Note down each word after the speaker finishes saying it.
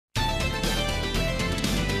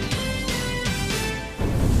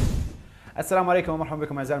السلام عليكم ومرحبا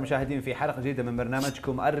بكم اعزائي المشاهدين في حلقه جديده من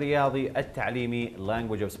برنامجكم الرياضي التعليمي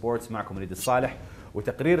Language of Sports. معكم وليد الصالح،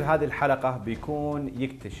 وتقرير هذه الحلقه بيكون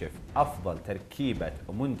يكتشف افضل تركيبه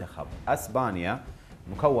منتخب اسبانيا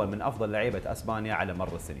مكون من افضل لعيبه اسبانيا على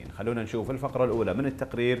مر السنين. خلونا نشوف الفقره الاولى من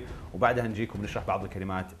التقرير وبعدها نجيكم نشرح بعض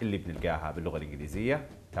الكلمات اللي بنلقاها باللغه الانجليزيه.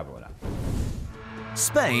 تابعونا.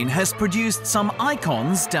 Spain has produced some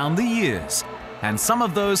icons down the years, and some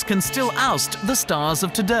of those can still oust the stars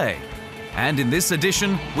of today. And in this edition,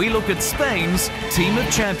 we look at Spain's team of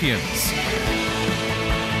champions.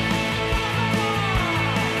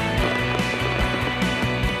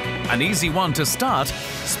 An easy one to start,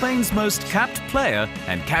 Spain's most capped player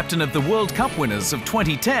and captain of the World Cup winners of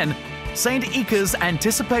 2010, Saint Iker's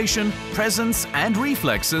anticipation, presence and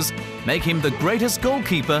reflexes make him the greatest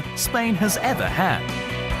goalkeeper Spain has ever had.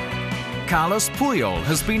 Carlos Puyol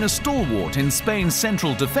has been a stalwart in Spain's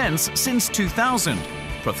central defence since 2000,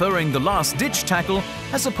 preferring the last-ditch tackle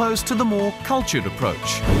as opposed to the more cultured approach.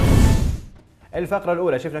 الفقرة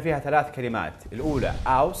الأولى شفنا فيها ثلاث كلمات، الأولى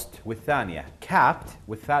oust والثانية capped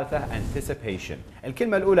والثالثة anticipation.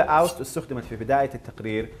 الكلمة الأولى oust استخدمت في بداية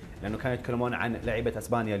التقرير لأنه كانوا يتكلمون عن لعيبة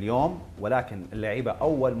أسبانيا اليوم، ولكن اللعيبة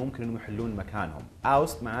أول ممكن إنهم يحلون مكانهم.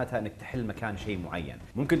 oust معناتها إنك تحل مكان شيء معين.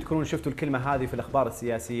 ممكن تكونون شفتوا الكلمة هذه في الأخبار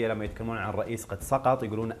السياسية لما يتكلمون عن رئيس قد سقط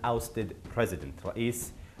يقولون ousted president،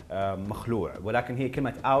 رئيس مخلوع، ولكن هي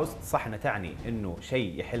كلمة oust صح انها تعني انه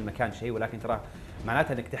شيء يحل مكان شيء، ولكن ترى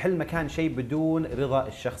معناتها انك تحل مكان شيء بدون رضا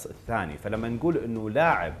الشخص الثاني. فلما نقول انه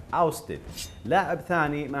لاعب ousted لاعب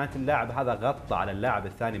ثاني، معناته اللاعب هذا غطى على اللاعب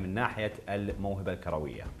الثاني من ناحية الموهبة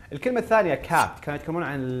الكروية. الكلمة الثانية capped كانوا يتكلمون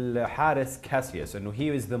عن الحارس كاسيوس انه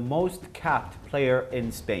he is the most capped player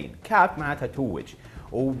in Spain. capped معناتها توج،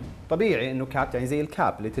 وطبيعي انه كاب يعني زي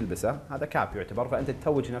الكاب اللي تلبسه، هذا كاب يعتبر، فانت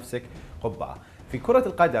تتوج نفسك قبعه. في كرة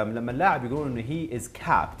القدم لما اللاعب يقولون انه هي از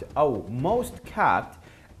كابت او موست كابت،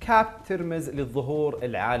 كاب ترمز للظهور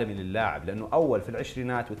العالمي للاعب، لانه اول في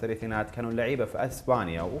العشرينات والثلاثينات كانوا اللعيبه في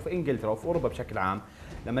اسبانيا وفي انجلترا وفي اوروبا بشكل عام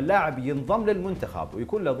لما اللاعب ينضم للمنتخب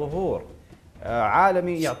ويكون له ظهور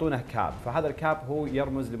عالمي يعطونه كاب، فهذا الكاب هو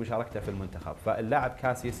يرمز لمشاركته في المنتخب. فاللاعب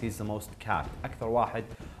كاسيوس هيز ذا موست كاب، اكثر واحد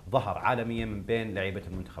ظهر عالميا من بين لعيبه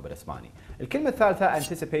المنتخب الاسباني. الكلمه الثالثه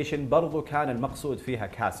anticipation برضو كان المقصود فيها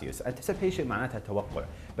كاسيوس. anticipation معناتها توقع،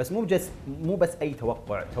 بس مو بس اي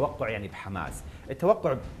توقع، توقع يعني بحماس.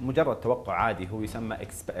 التوقع مجرد توقع عادي هو يسمى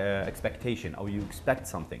expectation او you expect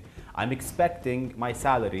something. I'm expecting my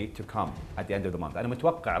salary to come at the end of the month. انا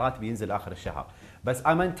متوقع راتبي ينزل اخر الشهر، بس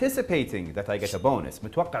I'm anticipating that I get a bonus.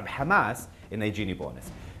 متوقع بحماس انه يجيني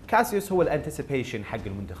بونس. كاسيوس هو الانتسيبيشن حق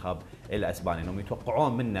المنتخب الاسباني، انهم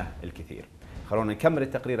يتوقعون منه الكثير. خلونا نكمل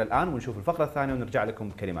التقرير الان ونشوف الفقره الثانيه ونرجع لكم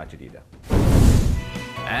بكلمات جديده.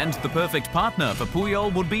 And the perfect partner for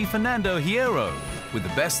Puyol would be Fernando Hierro, with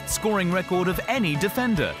the best scoring record of any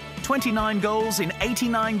defender. 29 goals in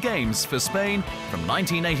 89 games for Spain from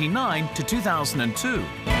 1989 to 2002.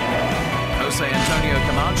 Jose Antonio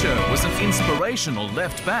Camacho was an inspirational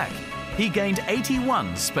left back. He gained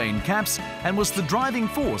 81 Spain caps and was the driving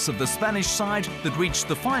force of the Spanish side that reached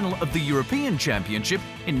the final of the European Championship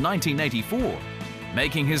in 1984.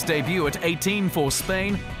 Making his debut at 18 for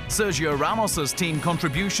Spain, Sergio Ramos's team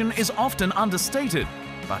contribution is often understated,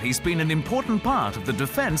 but he's been an important part of the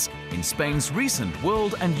defence in Spain's recent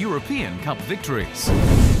World and European Cup victories.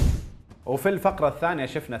 وفي الفقرة الثانية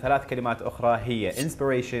شفنا ثلاث كلمات أخرى هي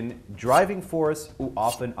inspiration, driving force و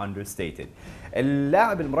often understated.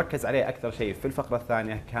 اللاعب المركز عليه أكثر شيء في الفقرة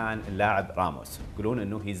الثانية كان اللاعب راموس، يقولون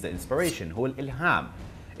إنه he's the inspiration، هو الإلهام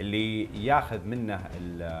اللي ياخذ منه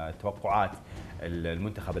التوقعات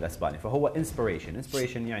المنتخب الاسباني، فهو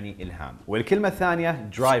inspiration يعني الهام. والكلمه الثانيه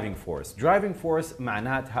driving force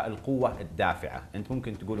معناتها القوه الدافعه. انت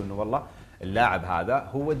ممكن تقول انه والله اللاعب هذا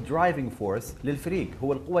هو الدرايفنج فورس للفريق،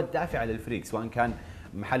 هو القوه الدافعه للفريق، سواء كان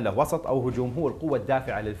محله وسط او هجوم، هو القوه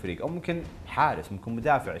الدافعه للفريق، او ممكن حارس، ممكن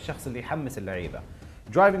مدافع، الشخص اللي يحمس اللعيبه.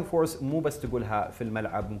 درايفنج فورس مو بس تقولها في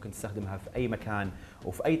الملعب، ممكن تستخدمها في اي مكان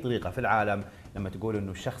وفي اي طريقه في العالم. لما تقول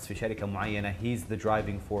انه الشخص في شركه معينه هيز ذا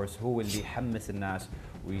درايفنج فورس، هو اللي يحمس الناس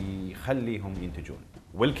ويخليهم ينتجون.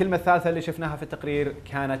 والكلمه الثالثه اللي شفناها في التقرير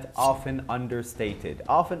كانت often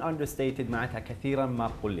understated معناتها كثيرا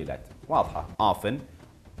ما قللت، واضحه. often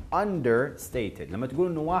understated لما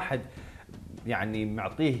تقول انه واحد يعني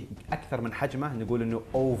معطيه اكثر من حجمه نقول انه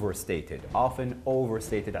often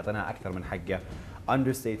overstated اعطيناه اكثر من حقه.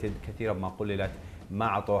 understated كثيرا ما قللت، ما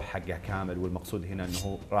عطوه حقه كامل. والمقصود هنا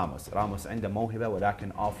انه راموس عنده موهبه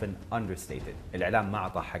ولكن often understated، الاعلام ما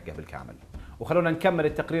اعطاه حقه بالكامل. وخلونا نكمل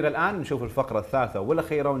التقرير الان نشوف الفقره الثالثه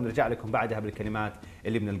والاخيره ونرجع لكم بعدها بالكلمات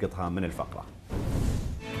اللي بنلقطها من الفقره.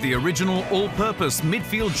 The original all-purpose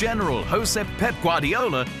midfield general Josep Pep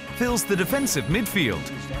Guardiola fills the defensive midfield.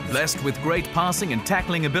 Blessed with great passing and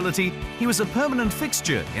tackling ability, he was a permanent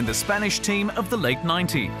fixture in the Spanish team of the late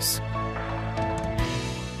 90s.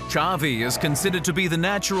 Xavi is considered to be the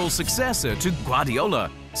natural successor to Guardiola.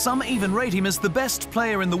 Some even rate him as the best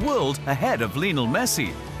player in the world ahead of Lionel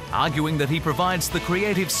Messi, arguing that he provides the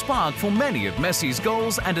creative spark for many of Messi's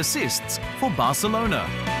goals and assists for Barcelona.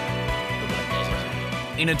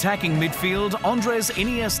 In attacking midfield, Andres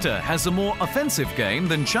Iniesta has a more offensive game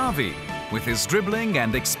than Xavi, with his dribbling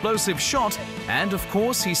and explosive shot, and of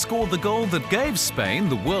course he scored the goal that gave Spain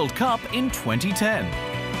the World Cup in 2010.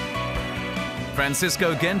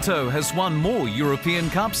 Francisco Gento has won more European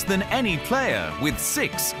Cups than any player, with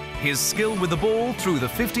 6. His skill with the ball through the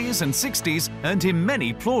 50s and 60s earned him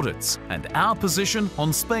many plaudits, and our position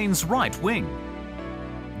on Spain's right wing.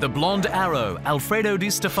 The blonde arrow, Alfredo Di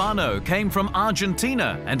Stefano, came from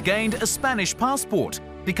Argentina and gained a Spanish passport,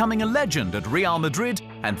 becoming a legend at Real Madrid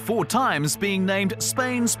and 4 times being named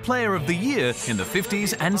Spain's Player of the Year in the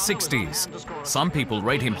 50s and 60s. Some people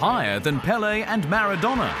rate him higher than Pelé and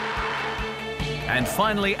Maradona. And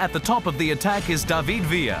finally, at the top of the attack is David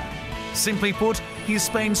Villa. Simply put, he is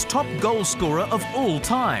Spain's top goal scorer of all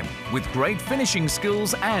time, with great finishing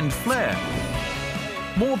skills and flair.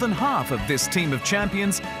 More than half of this team of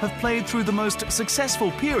champions have played through the most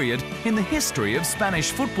successful period in the history of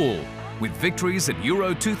Spanish football, with victories at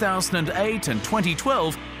Euro 2008 and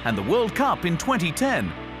 2012 and the World Cup in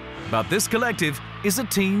 2010. But this collective is a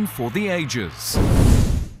team for the ages.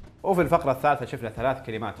 وفي الفقرة الثالثة شفنا 3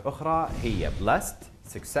 كلمات أخرى هي blessed,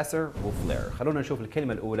 successor وفلير. خلونا نشوف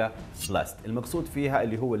الكلمة الأولى blessed. المقصود فيها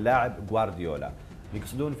اللي هو اللاعب غوارديولا.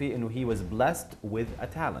 يقصدون فيه انه he was blessed with a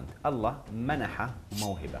talent. الله منحه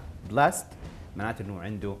موهبة. blessed معناته انه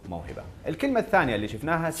عنده موهبة. الكلمة الثانية اللي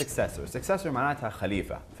شفناها successor معناتها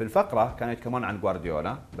خليفة. في الفقرة كانوا يتكلمون عن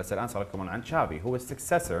غوارديولا، بس الآن صاروا يتكلمون عن تشافي. هو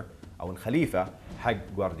السكسسور أو الخليفة حق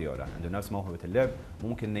غوارديولا، عنده نفس موهبة اللعب،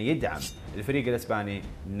 ممكن انه يدعم الفريق الإسباني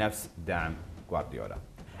نفس دعم غوارديولا.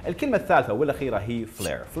 الكلمة الثالثة والأخيرة هي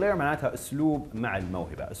فلير. فلير معناتها أسلوب مع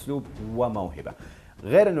الموهبة، أسلوب وموهبة.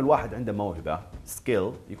 غير انه الواحد عنده موهبه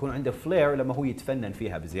سكيل، يكون عنده فلير لما هو يتفنن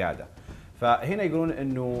فيها بزياده. فهنا يقولون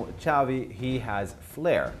انه تشافي he has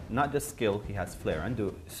flair, not just skill, he has flair.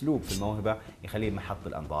 عنده اسلوب في الموهبه يخليه محط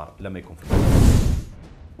الانظار لما يكون في الموهبة.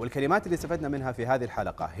 والكلمات اللي استفدنا منها في هذه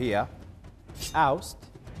الحلقه هي oust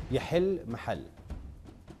يحل محل،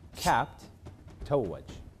 capped توج،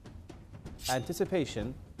 anticipation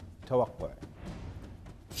توقع،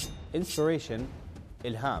 inspiration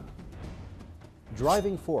الهام،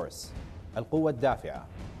 driving force القوة الدافعة،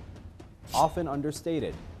 often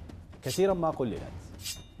understated كثيرا ما قللت،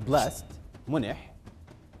 blessed منح،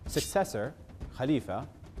 successor خليفة،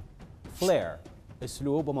 flair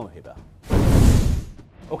اسلوب وموهبة.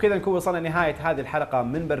 وكذا نكون وصلنا لنهاية هذه الحلقة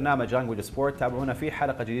من برنامج لانجويج سبورت. تابعونا في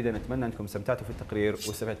حلقة جديدة، نتمنى انكم استمتعتوا في التقرير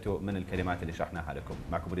واستفدتوا من الكلمات اللي شرحناها لكم.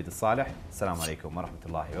 معكم وليد الصالح، السلام عليكم ورحمة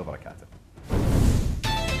الله وبركاته.